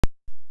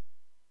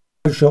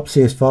Photoshop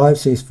CS5,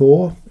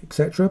 CS4,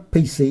 etc.,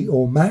 PC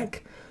or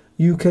Mac,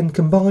 you can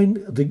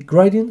combine the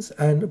gradients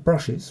and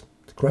brushes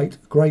to create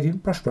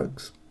gradient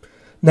brushstrokes.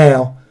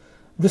 Now,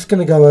 I'm just going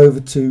to go over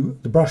to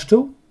the brush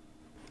tool.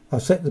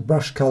 I've set the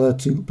brush color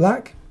to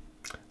black.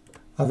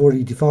 I've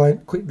already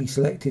quickly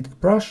selected a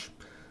brush,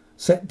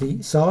 set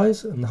the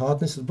size and the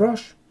hardness of the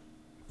brush,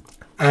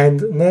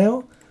 and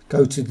now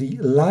go to the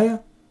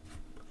layer,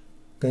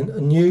 then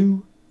a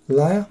new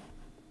layer,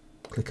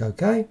 click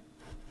OK,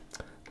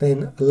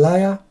 then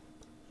layer,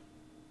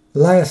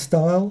 layer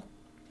style,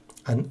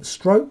 and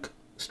stroke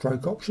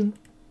option.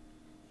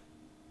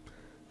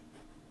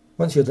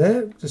 Once you're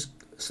there, just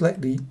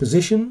select the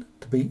position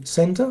to be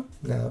center.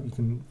 Now you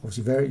can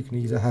obviously vary, you can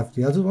either have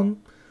the other one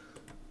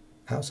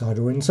outside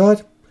or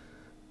inside.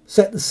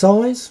 Set the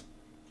size,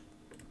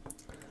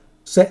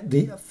 set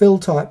the fill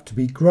type to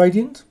be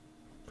gradient.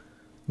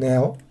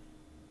 Now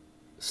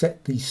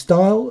set the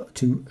style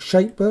to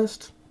shape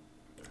burst,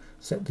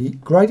 set the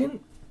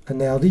gradient, and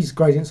now these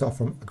gradients are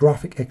from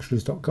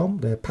graphicextras.com.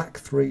 They're pack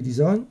 3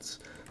 designs,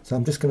 so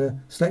I'm just going to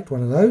select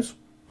one of those.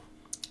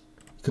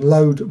 You can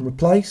load and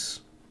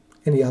replace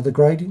any other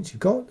gradients you've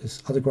got.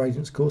 There's other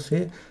gradients of course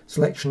here,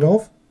 selection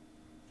of,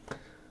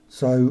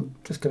 so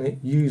just going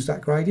to use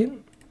that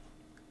gradient,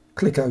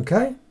 click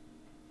OK.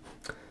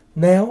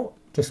 Now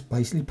just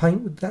basically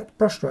paint with that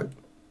brush stroke.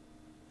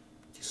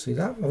 You see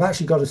that? I've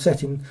actually got a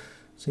setting,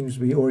 seems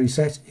to be already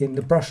set in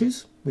the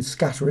brushes with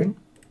scattering,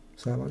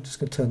 so I'm just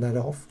going to turn that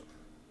off,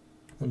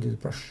 undo the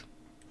brush.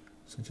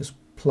 So just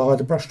apply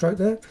the brush stroke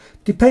there.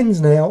 Depends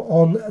now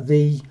on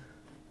the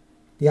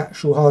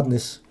actual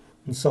hardness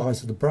and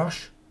size of the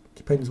brush.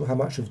 Depends on how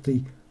much of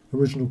the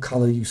original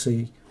colour you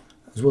see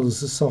as well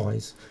as the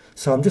size.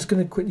 So I'm just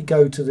going to quickly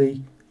go to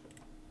the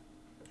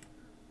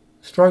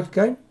stroke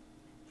again,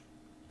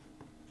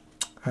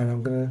 and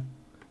I'm going to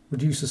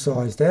reduce the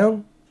size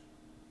down.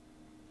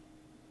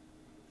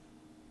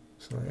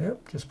 So yeah,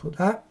 just put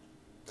that.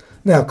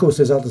 Now of course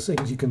there's other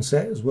things you can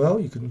set as well.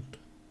 You can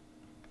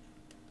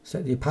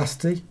set the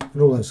opacity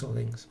and all those sort of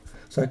things.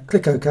 So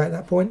click OK at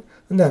that point,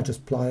 and now just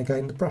apply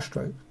again the brush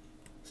stroke.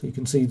 So you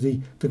can see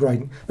the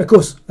gradient. Of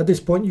course at this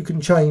point you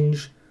can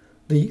change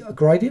the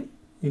gradient.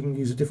 You can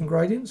use a different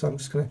gradient. So I'm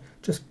just going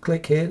to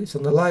click here. It's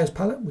on the layers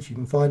palette, which you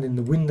can find in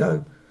the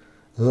window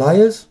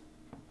layers.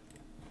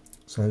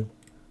 So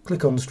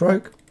click on the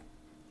stroke,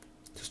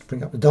 just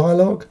bring up the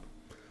dialog,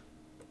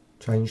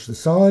 change the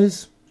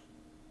size,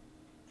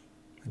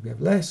 maybe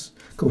have less.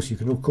 Of course you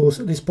can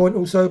at this point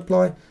also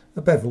apply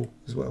a bevel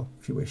as well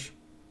if you wish,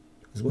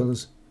 as well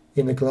as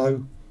inner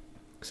glow,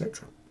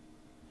 etc.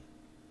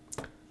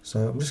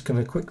 So I'm just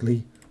going to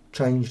quickly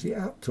change the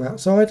out to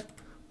outside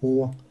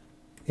or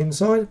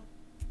inside.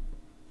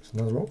 It's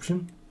another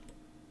option.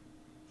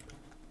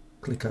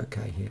 Click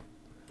OK here,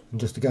 and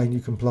just again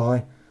you can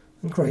apply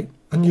and create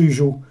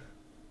unusual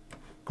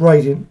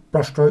gradient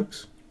brush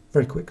strokes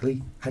very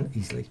quickly and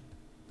easily.